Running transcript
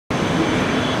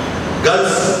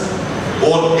gulf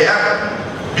or gap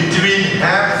between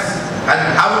haves and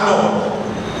have not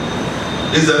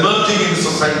is emerging in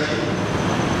society.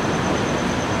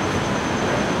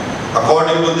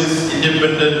 According to this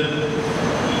independent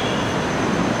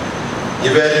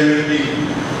evaluating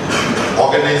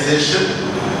organization,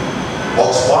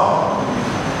 Oxfam,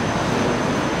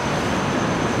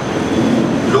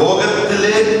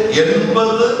 ലോകത്തിലെ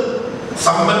 80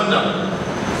 സമ്പന്നർ,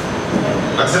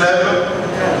 മനസ്സിലായല്ലോ?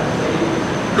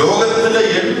 ലോകത്തിലെ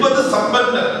 80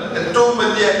 സമ്പന്നർ, ഏറ്റവും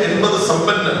വലിയ 80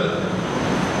 സമ്പന്നർ,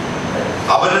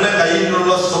 അവരുടെ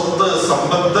കയ്യിലുള്ള സ്വത്ത്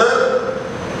സമ്പത്ത്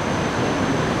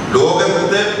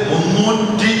ലോകത്തെ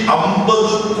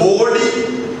 350 കോടി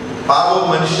പാവ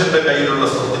മനുഷ്യന്റെ കയ്യിലുള്ള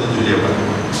സ്വത്തിന് തുല്യമാണ്.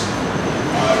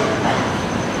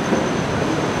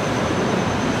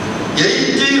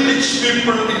 80 rich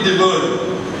people in the world,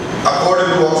 according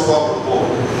to Oxfam report,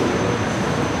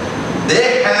 they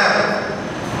have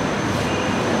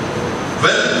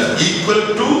wealth equal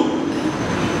to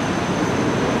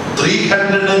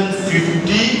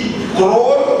 350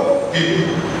 crore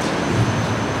people.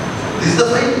 This is the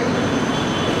fact.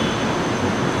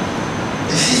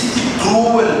 This is the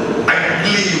cruel,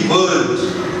 ugly world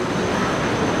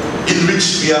in which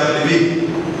we are living.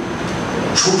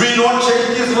 Should we not change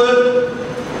this world?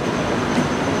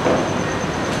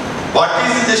 What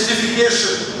is the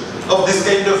justification of this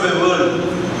kind of a world?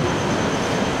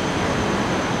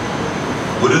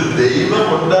 ഒരു ദൈവം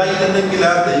ഉണ്ടായിരുന്നെങ്കിൽ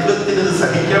ആ ദൈവത്തിന് ഇത്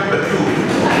സഹിക്കാൻ പറ്റൂ?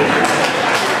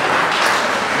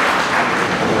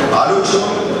 ആലോചിച്ചോ?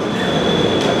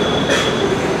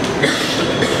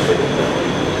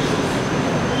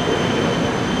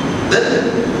 Then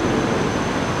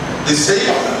the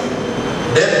same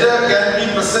data can be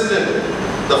presented.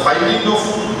 The finding of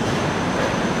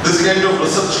this kind of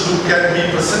research group can be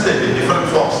presented in different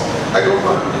forms. I don't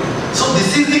know. So this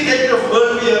is the kind of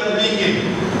world we are living in.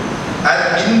 And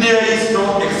India is no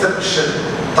exception.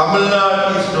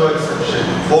 Tamilnadu is no exception.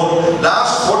 For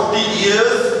last 40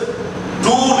 years,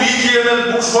 2 regional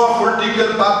bourgeois political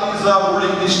parties are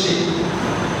ruling this state.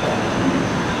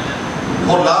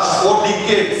 For last 4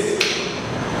 decades,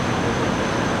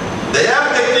 they are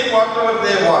getting whatever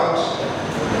they want.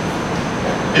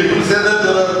 People say that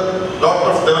there are a lot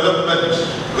of development,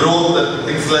 growth and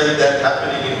things like that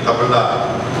happening in Tamilnadu.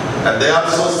 And they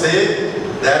also say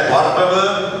that whatever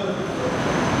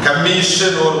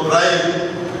commission or bribe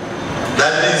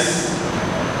that is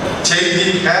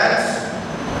changing hands,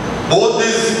 both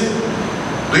these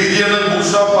regional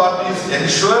bourgeois parties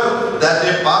ensure that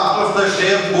a part of the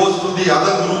share goes to the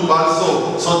other group also,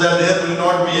 so that there will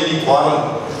not be any quarrel.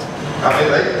 Am I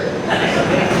right?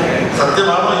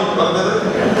 Satyamano you parnadu.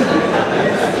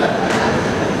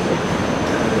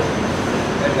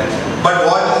 But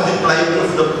what is the plight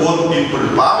of the poor people?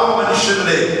 Pava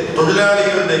manushyante,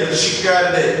 തൊഴിലാളികളുടെ,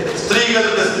 കൃഷിക്കാരുടെ,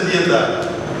 സ്ത്രീകളുടെ സ്ഥിതി എന്താണ്?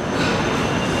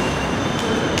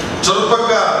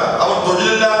 ചെറുപ്പക്കാർ അവർ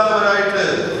തൊഴിലില്ലാത്തവരായിട്ട്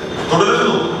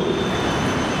തുടരുന്നു.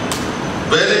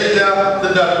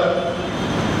 വേലയില്ലാത്തതിന്റെ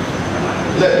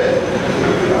അല്ലേ?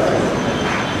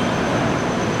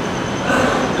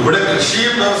 ഇവിടെ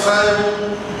കൃഷിയും വ്യവസായവും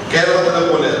കേരളത്തിലെ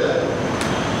പോലെയല്ല.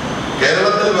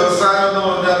 കേരളത്തിൽ വ്യവസായം എന്ന്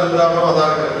പറഞ്ഞാൽ എന്താണോ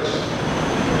അതാണ് കൃഷി.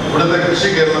 ഇവിടുത്തെ കൃഷി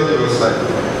കേരളത്തിൽ വ്യവസായം.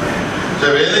 പക്ഷെ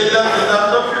വേലയില്ലാത്ത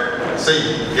എന്താണോ സെയിം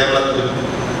കേരളത്തിൽ,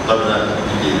 തമിഴ്നാട്,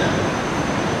 ഇന്ത്യയിലാണ്.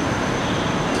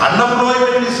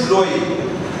 Unemployment is growing.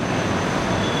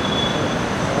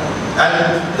 And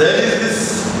there is this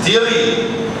theory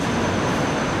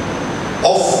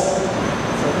of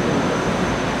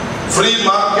free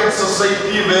market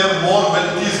society where more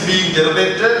wealth is being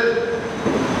generated,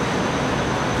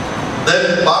 then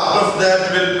part of that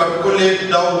will percolate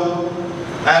down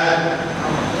and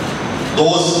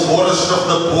those poorest of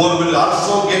the poor will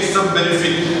also get some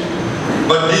benefit.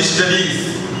 But these studies,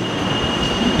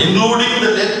 including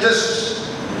the latest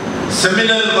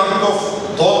seminal work of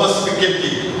Thomas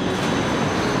Piketty,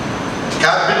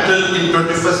 Capital in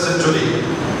 21st Century,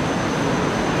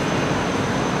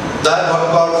 that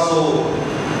work also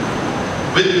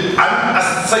with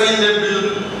unassailable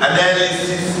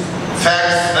analysis,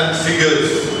 facts and figures,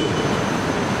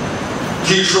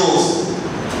 he shows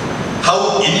how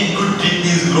inequity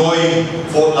is growing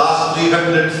for last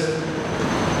 300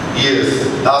 years,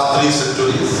 last 3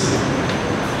 centuries.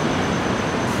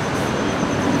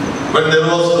 When there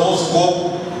was no scope,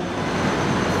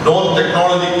 no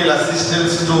technological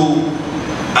assistance to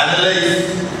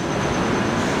analyze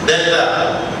data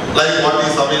like what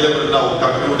is available now,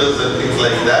 computers and things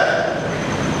like that.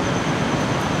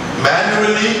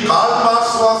 Manually, Karl Marx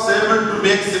was able to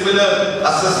make similar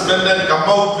assessment and come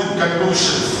out with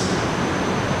conclusions.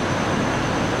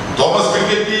 Thomas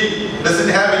Piketty doesn't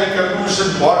have any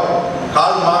conclusion what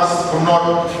Karl Marx could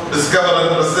not discover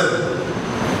and present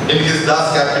in his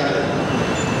Das Kapital.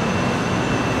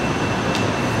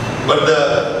 But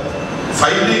the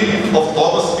finding of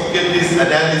Thomas Piketty's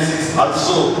analysis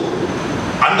also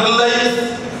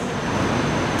underlies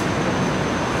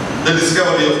the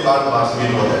discovery of Karl Marx, we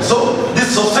know that. So this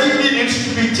society needs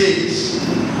to be changed.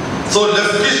 So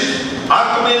leftist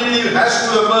alternative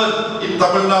has to emerge in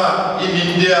Tamil Nadu, in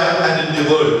India and in the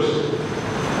world.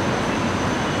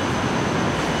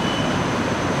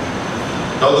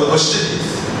 Now the question is,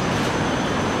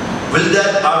 will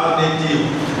that alternative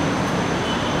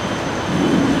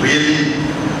really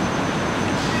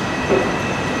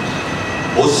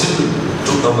possible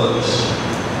to emerge?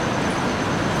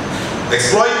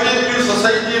 Exploitative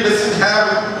society doesn't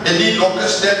have any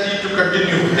locus standi to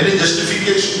continue, any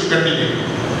justification to continue.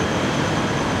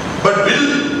 But will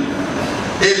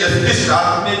a leftist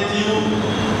alternative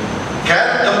can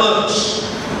emerge?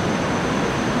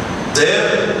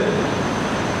 There,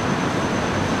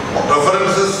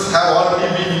 references have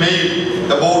already been made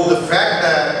about the fact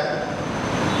that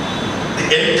the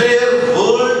entire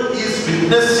world is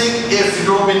witnessing a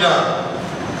phenomenon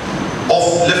of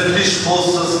leftist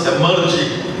forces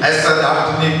emerging as an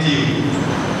alternative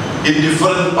in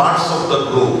different parts of the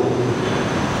globe.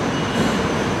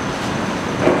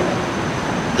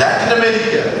 Latin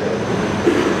America.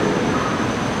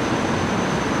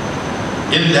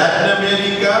 In Latin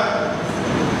America,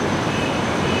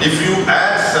 if you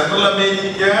add Central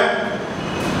America,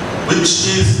 which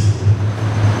is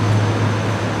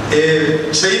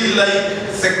a chain-like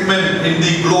segment in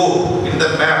the globe, in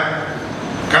the map,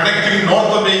 connecting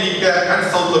North America and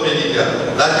South America,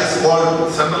 that is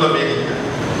called Central America.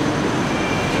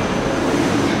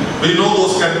 We know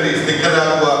those countries,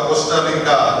 Nicaragua, Costa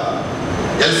Rica,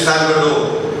 El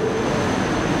Salvador,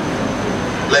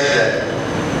 like that.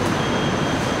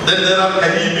 Then there are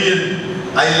Caribbean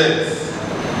islands.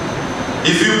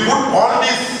 If you put all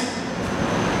these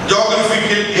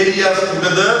geographical areas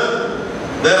together,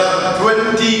 there are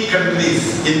 20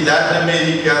 countries in Latin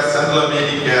America, Central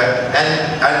America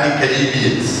and the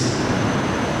Caribbean.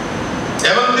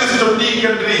 Among these 20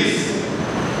 countries,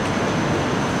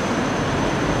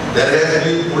 there has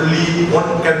been only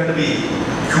one country,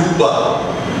 Cuba.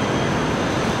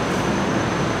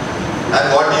 And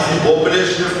what is the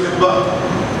population of Cuba?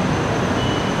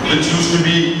 Which used to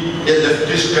be a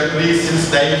leftist country since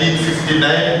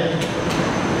 1959.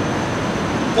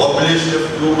 Population of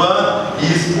Cuba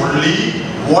is only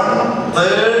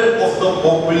 1/3 of the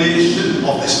population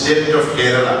of the state of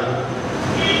Kerala.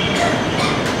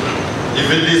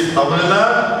 If it is Tamil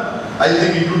Nadu, I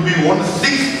think it would be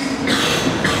 1/6.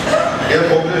 Their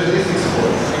population is 6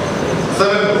 crores.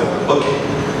 7 crores. Okay.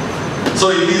 So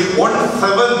it is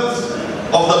 1/7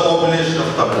 of the population of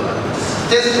Tamil Nadu.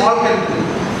 It's a small country.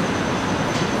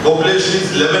 Population is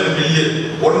 11 million.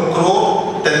 1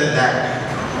 crore, 10 lakh.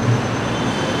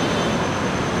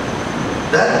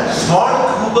 That small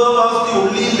Cuba was the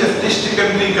only leftist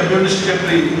country, communist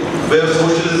country, where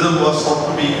socialism was thought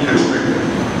to be constructed.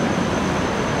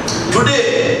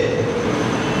 Today,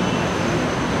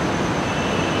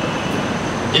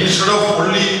 instead of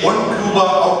only one Cuba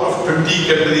out of 20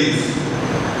 countries,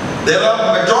 there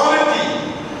are majority,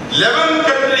 11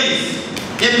 countries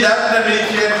in Latin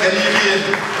America and Caribbean,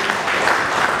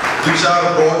 which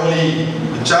are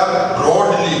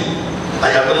broadly,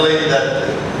 I underline that,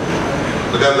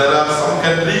 because there are some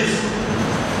countries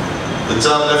which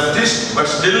are leftist but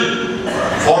still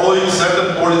following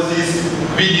certain policies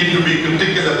we need to be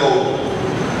critical about.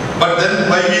 But then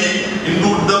why we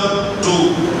include them to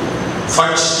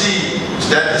fudge the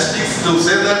statistics to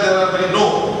say that there are no.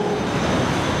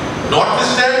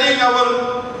 Notwithstanding our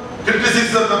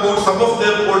criticism about some of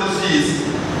their policies,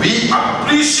 we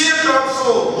appreciate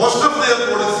also most of their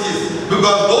policies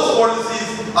because those policies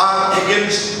are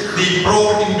against the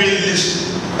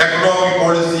pro-imperialist economic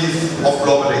policies of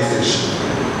globalization.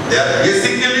 They are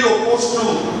basically opposed to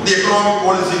the economic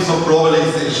policies of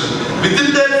globalization.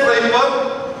 Within that framework,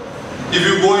 if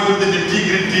you go into the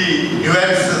nitty-gritty,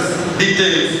 nuances,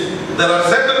 details, there are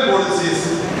certain policies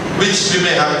which we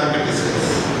may have to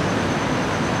criticize.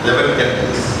 11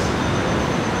 countries.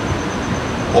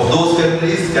 Of those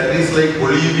countries, countries like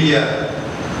Bolivia,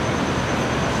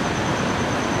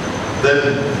 then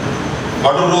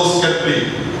Maduro's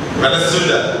country,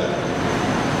 Venezuela,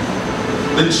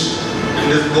 which in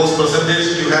those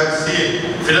presentations you have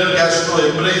seen Fidel Castro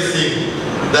embracing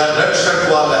the red shirt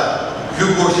wala,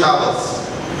 Hugo Chavez.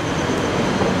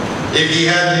 If he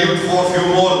had lived for a few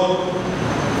more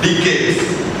decades,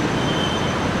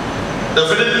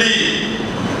 definitely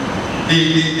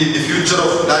the future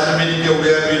of Latin America would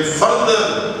have been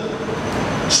further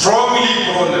strongly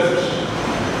pro-left.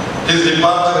 His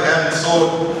departure had its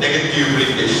own negative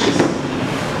implications.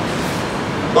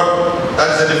 But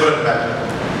that's a different matter.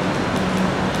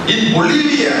 In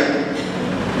Bolivia,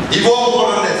 Evo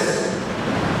Morales,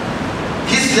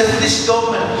 his leftist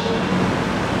government,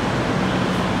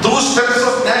 through steps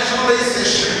of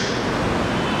nationalization,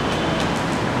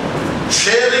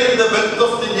 sharing the wealth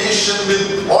of the nation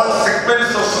with all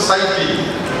segments of society,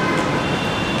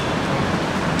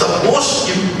 the most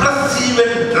impressive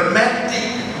and dramatic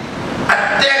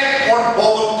attack on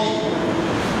poverty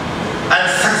and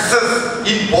success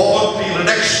in poverty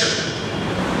reduction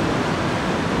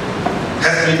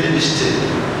has been demonstrated.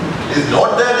 It is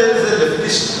not that there is a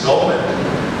leftist government.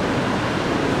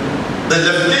 The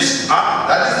leftist,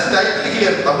 that is the title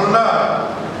here, Tamilnadu.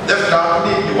 Left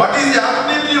alternative. What is the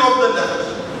alternative of the left?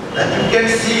 That you can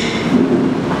see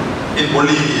in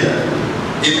Bolivia,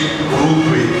 in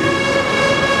Uruguay.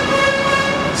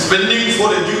 Spending for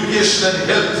education and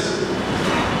health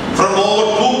from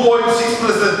over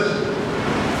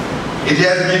 2.6%, it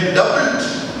has been doubled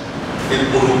in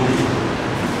Uruguay.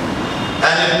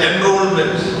 And in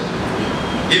enrollment,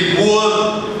 in poor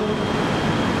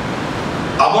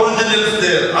Aboriginals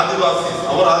there, Adivasis,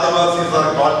 our Adivasis are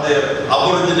called there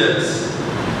Aboriginals.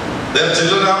 Their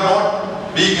children are not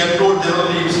being enrolled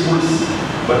generally in schools,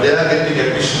 but they are getting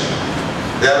admission.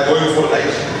 They are going for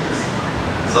life.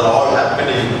 These are all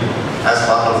happening as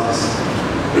part of this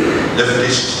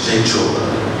leftist changeover.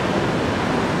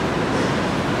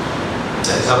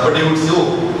 And somebody would say,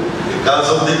 oh, because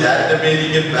of the Latin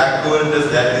American backwardness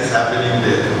that is happening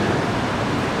there.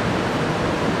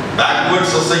 Backward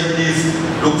societies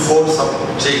look for some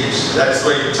change. That's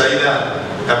why in China,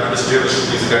 communist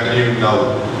leadership is continuing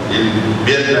now. In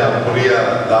Vietnam,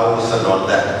 Korea, Laos and all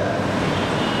that.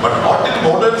 But not in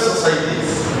modern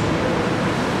societies.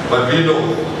 But we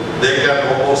know they can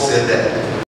almost say that.